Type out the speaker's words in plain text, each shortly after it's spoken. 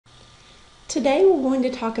Today we're going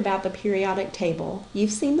to talk about the periodic table.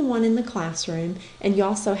 You've seen the one in the classroom, and you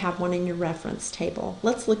also have one in your reference table.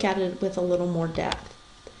 Let's look at it with a little more depth.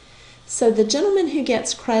 So the gentleman who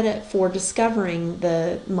gets credit for discovering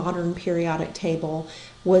the modern periodic table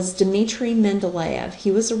was Dimitri Mendeleev.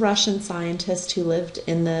 He was a Russian scientist who lived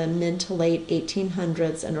in the mid to late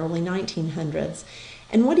 1800s and early 1900s.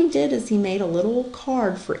 And what he did is he made a little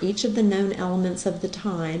card for each of the known elements of the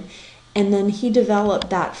time, and then he developed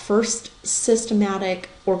that first systematic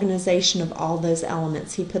organization of all those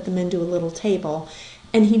elements. He put them into a little table,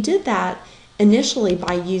 and he did that initially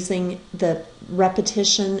by using the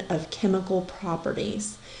repetition of chemical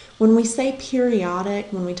properties. When we say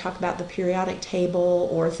periodic, when we talk about the periodic table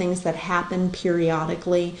or things that happen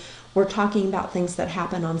periodically, we're talking about things that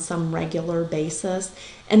happen on some regular basis,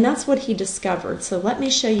 and that's what he discovered. So let me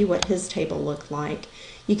show you what his table looked like.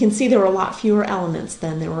 You can see there were a lot fewer elements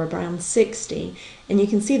then. There were around 60, and you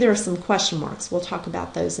can see there are some question marks. We'll talk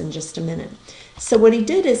about those in just a minute. So what he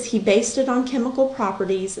did is he based it on chemical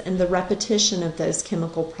properties and the repetition of those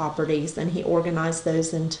chemical properties, and he organized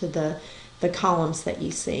those into the columns that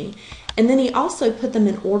you see. And then he also put them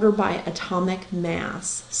in order by atomic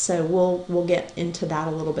mass. So we'll get into that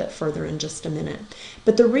a little bit further in just a minute.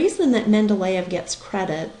 But the reason that Mendeleev gets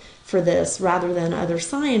credit for this rather than other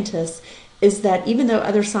scientists is that even though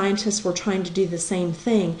other scientists were trying to do the same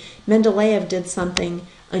thing, Mendeleev did something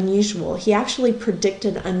unusual. He actually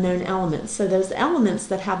predicted unknown elements. So those elements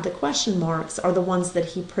that have the question marks are the ones that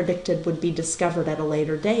he predicted would be discovered at a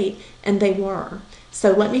later date, and they were.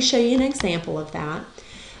 So let me show you an example of that.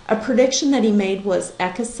 A prediction that he made was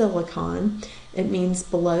ecosilicon. It means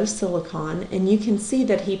below silicon, and you can see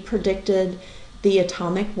that he predicted the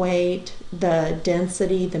atomic weight, the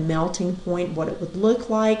density, the melting point, what it would look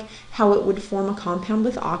like, how it would form a compound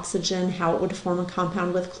with oxygen, how it would form a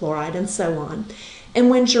compound with chloride, and so on. And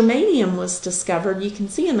when germanium was discovered, you can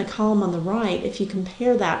see in the column on the right, if you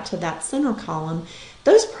compare that to that center column,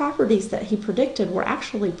 those properties that he predicted were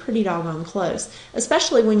actually pretty doggone close,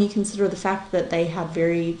 especially when you consider the fact that they had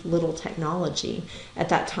very little technology at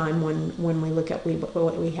that time when we look at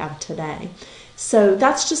what we have today. So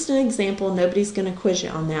that's just an example. Nobody's going to quiz you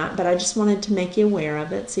on that, but I just wanted to make you aware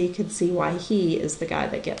of it so you could see why he is the guy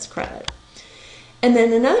that gets credit. And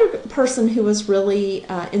then another person who was really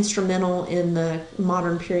instrumental in the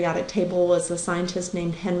modern periodic table was a scientist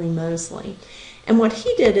named Henry Moseley. And what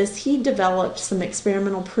he did is he developed some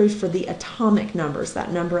experimental proof for the atomic numbers,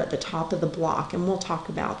 that number at the top of the block, and we'll talk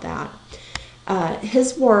about that.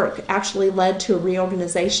 His work actually led to a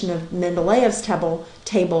reorganization of Mendeleev's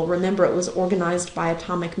table. Remember, it was organized by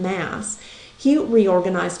atomic mass. He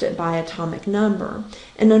reorganized it by atomic number.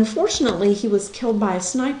 And unfortunately, he was killed by a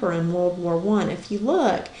sniper in World War I. If you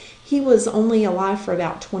look, he was only alive for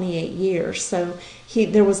about 28 years. So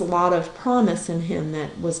there was a lot of promise in him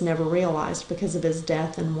that was never realized because of his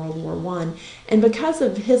death in World War I. And because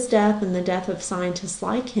of his death and the death of scientists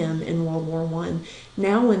like him in World War I,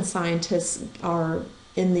 now when scientists are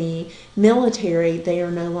in the military, they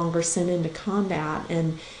are no longer sent into combat,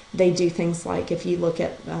 and they do things like, if you look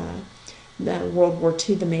at the World War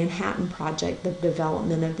II, the Manhattan Project, the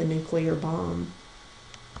development of the nuclear bomb.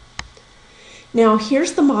 Now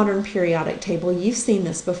here's the modern periodic table. You've seen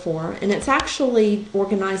this before, and it's actually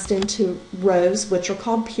organized into rows, which are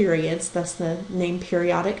called periods. That's the name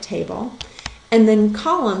periodic table. And then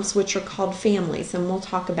columns, which are called families, and we'll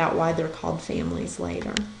talk about why they're called families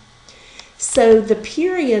later. So the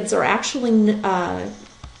periods are actually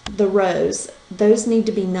the rows. Those need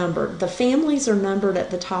to be numbered. The families are numbered at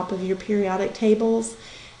the top of your periodic tables.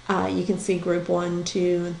 You can see group 1,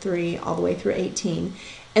 2, and 3, all the way through 18.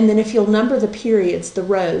 And then if you'll number the periods, the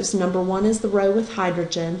rows, number 1 is the row with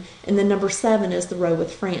hydrogen, and then number 7 is the row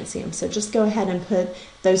with francium. So just go ahead and put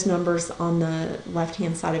those numbers on the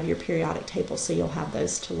left-hand side of your periodic table so you'll have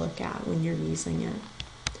those to look at when you're using it.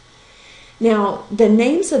 Now, the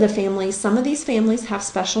names of the families, some of these families have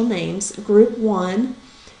special names. Group 1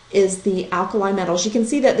 is the alkali metals. You can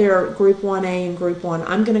see that there are group 1A and group 1.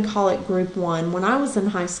 I'm going to call it group 1. When I was in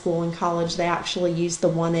high school and college, they actually used the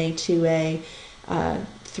 1A, 2A,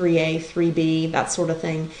 3A, 3B, that sort of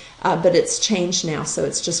thing, but it's changed now, so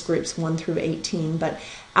it's just groups 1 through 18. But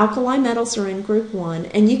alkali metals are in group 1,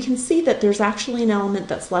 and you can see that there's actually an element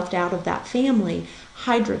that's left out of that family,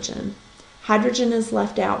 hydrogen. Hydrogen is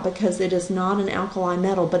left out because it is not an alkali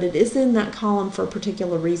metal, but it is in that column for a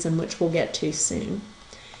particular reason, which we'll get to soon.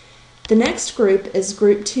 The next group is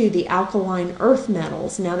group 2, the alkaline earth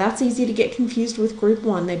metals. Now that's easy to get confused with group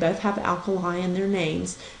 1. They both have alkali in their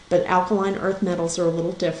names, but alkaline earth metals are a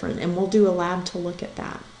little different, and we'll do a lab to look at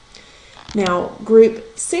that. Now,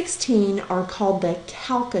 group 16 are called the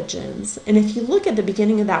chalcogens. And if you look at the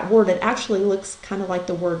beginning of that word, it actually looks kind of like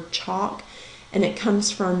the word chalk. And it comes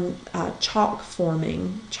from chalk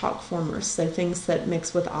formers. So things that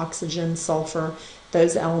mix with oxygen, sulfur,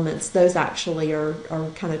 those elements, those actually are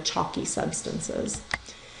kind of chalky substances.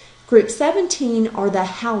 Group 17 are the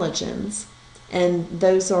halogens. And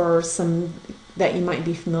those are some that you might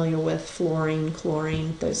be familiar with, fluorine,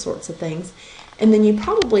 chlorine, those sorts of things. And then you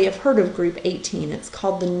probably have heard of group 18. It's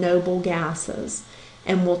called the noble gases,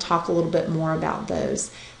 and we'll talk a little bit more about those.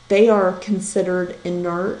 They are considered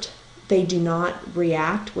inert. They do not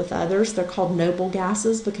react with others. They're called noble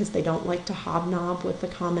gases because they don't like to hobnob with the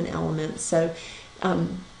common elements. So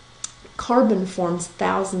carbon forms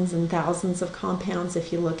thousands and thousands of compounds.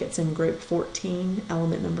 If you look, it's in group 14,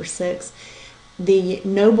 element number 6. The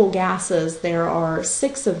noble gases, there are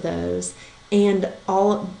 6 of those, and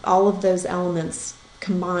all of those elements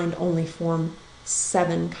combined only form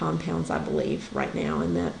 7 compounds, I believe, right now,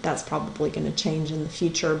 and that's probably going to change in the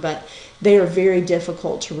future, but they are very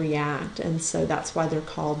difficult to react, and so that's why they're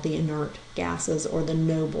called the inert gases or the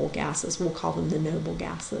noble gases. We'll call them the noble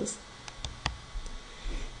gases.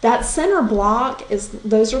 That center block,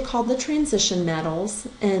 those are called the transition metals,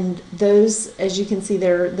 and those, as you can see,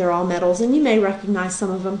 they're all metals, and you may recognize some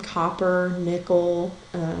of them: copper, nickel,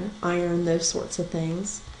 iron, those sorts of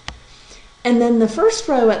things. And then the first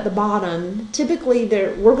row at the bottom, typically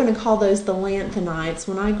we're going to call those the lanthanides.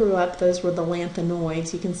 When I grew up, those were the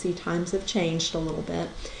lanthanoids. You can see times have changed a little bit.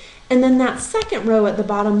 And then that second row at the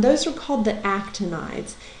bottom, those are called the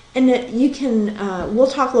actinides. And we'll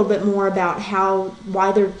talk a little bit more about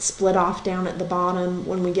why they're split off down at the bottom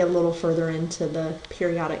when we get a little further into the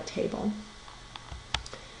periodic table.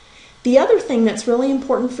 The other thing that's really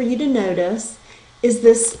important for you to notice is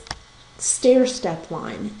this stair-step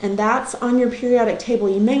line, and that's on your periodic table.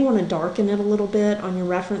 You may want to darken it a little bit on your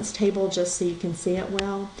reference table just so you can see it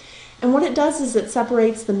well. And what it does is it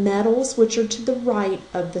separates the metals, which are to the right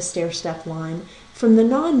of the stair-step line, from the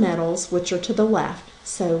non-metals, which are to the left.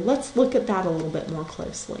 So let's look at that a little bit more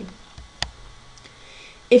closely.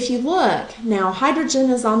 If you look, now hydrogen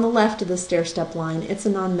is on the left of the stair-step line. It's a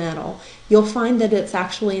non-metal. You'll find that it's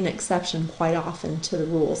actually an exception quite often to the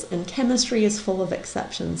rules, and chemistry is full of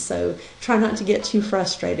exceptions, so try not to get too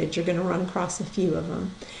frustrated. You're going to run across a few of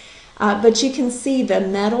them. But you can see the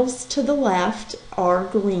metals to the left are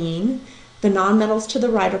green. The non-metals to the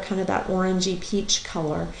right are kind of that orangey peach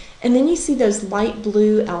color. And then you see those light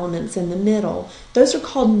blue elements in the middle. Those are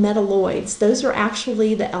called metalloids. Those are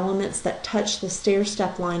actually the elements that touch the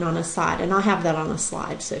stair-step line on a side. And I have that on a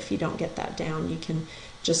slide, so if you don't get that down, you can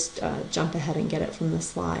just jump ahead and get it from the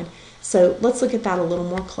slide. So let's look at that a little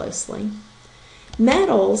more closely.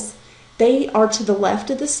 Metals, they are to the left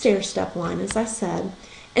of the stair-step line, as I said.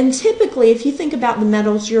 And typically, if you think about the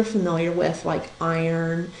metals you're familiar with, like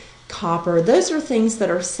iron, copper, those are things that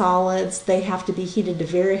are solids. They have to be heated to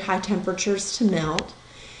very high temperatures to melt.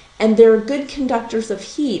 And they're good conductors of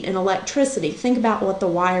heat and electricity. Think about what the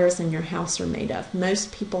wires in your house are made of.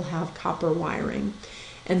 Most people have copper wiring.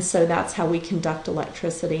 And so that's how we conduct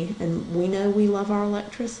electricity. And we know we love our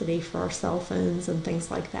electricity for our cell phones and things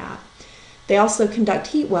like that. They also conduct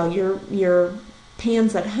heat well. Your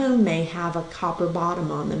pans at home may have a copper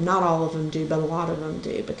bottom on them. Not all of them do, but a lot of them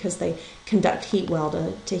do, because they conduct heat well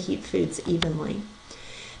to heat foods evenly.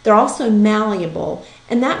 They're also malleable,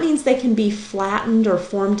 and that means they can be flattened or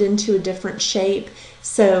formed into a different shape.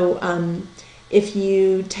 So if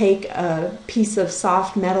you take a piece of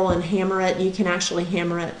soft metal and hammer it, you can actually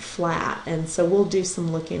hammer it flat, and so we'll do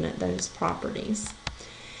some looking at those properties.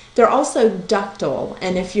 They're also ductile,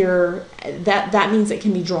 and that means it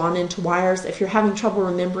can be drawn into wires. If you're having trouble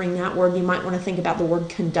remembering that word, you might want to think about the word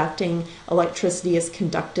conducting. Electricity is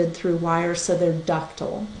conducted through wires, so they're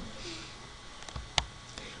ductile.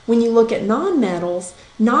 When you look at nonmetals,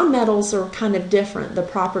 nonmetals are kind of different. The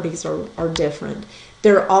properties are different.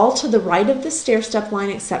 They're all to the right of the stair-step line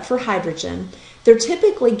except for hydrogen. They're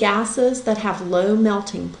typically gases that have low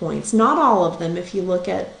melting points. Not all of them. If you look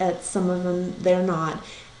at some of them, they're not.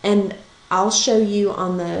 And I'll show you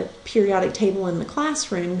on the periodic table in the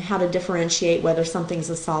classroom how to differentiate whether something's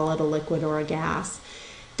a solid, a liquid, or a gas.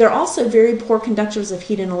 They're also very poor conductors of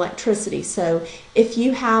heat and electricity. So if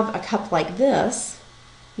you have a cup like this,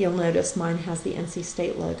 you'll notice mine has the NC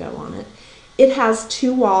State logo on it. It has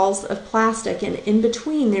 2 walls of plastic, and in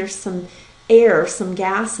between there's some air, some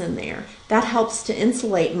gas in there. That helps to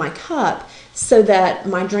insulate my cup so that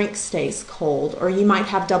my drink stays cold. Or you might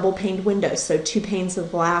have double paned windows, so 2 panes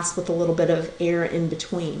of glass with a little bit of air in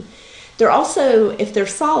between. They're also, if they're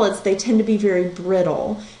solids, they tend to be very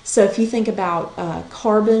brittle. So if you think about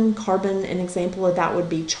carbon, an example of that would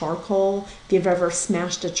be charcoal. If you've ever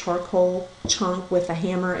smashed a charcoal chunk with a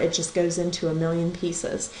hammer, it just goes into a million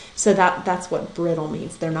pieces. So that's what brittle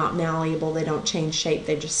means. They're not malleable, they don't change shape,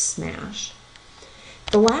 they just smash.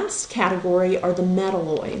 The last category are the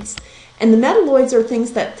metalloids. And the metalloids are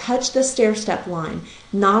things that touch the stair-step line,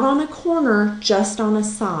 not on a corner, just on a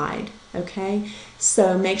side, okay?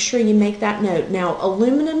 So make sure you make that note. Now,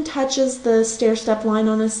 aluminum touches the stair-step line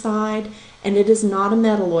on a side, and it is not a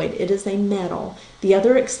metalloid, it is a metal. The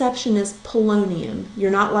other exception is polonium.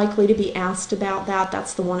 You're not likely to be asked about that,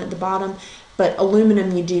 that's the one at the bottom, but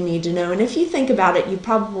aluminum you do need to know. And if you think about it, you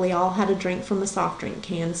probably all had a drink from a soft drink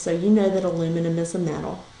can, so you know that aluminum is a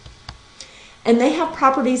metal. And they have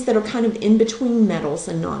properties that are kind of in between metals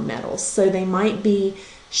and nonmetals. So they might be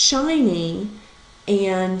shiny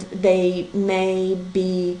and they may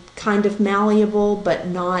be kind of malleable, but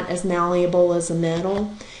not as malleable as a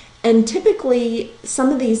metal. And typically,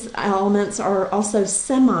 some of these elements are also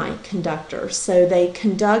semiconductors. So they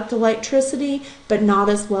conduct electricity, but not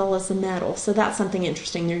as well as a metal. So that's something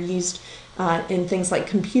interesting. They're used in things like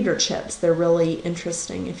computer chips. They're really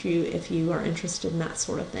interesting if you are interested in that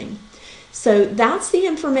sort of thing. So that's the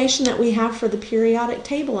information that we have for the periodic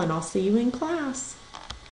table, and I'll see you in class.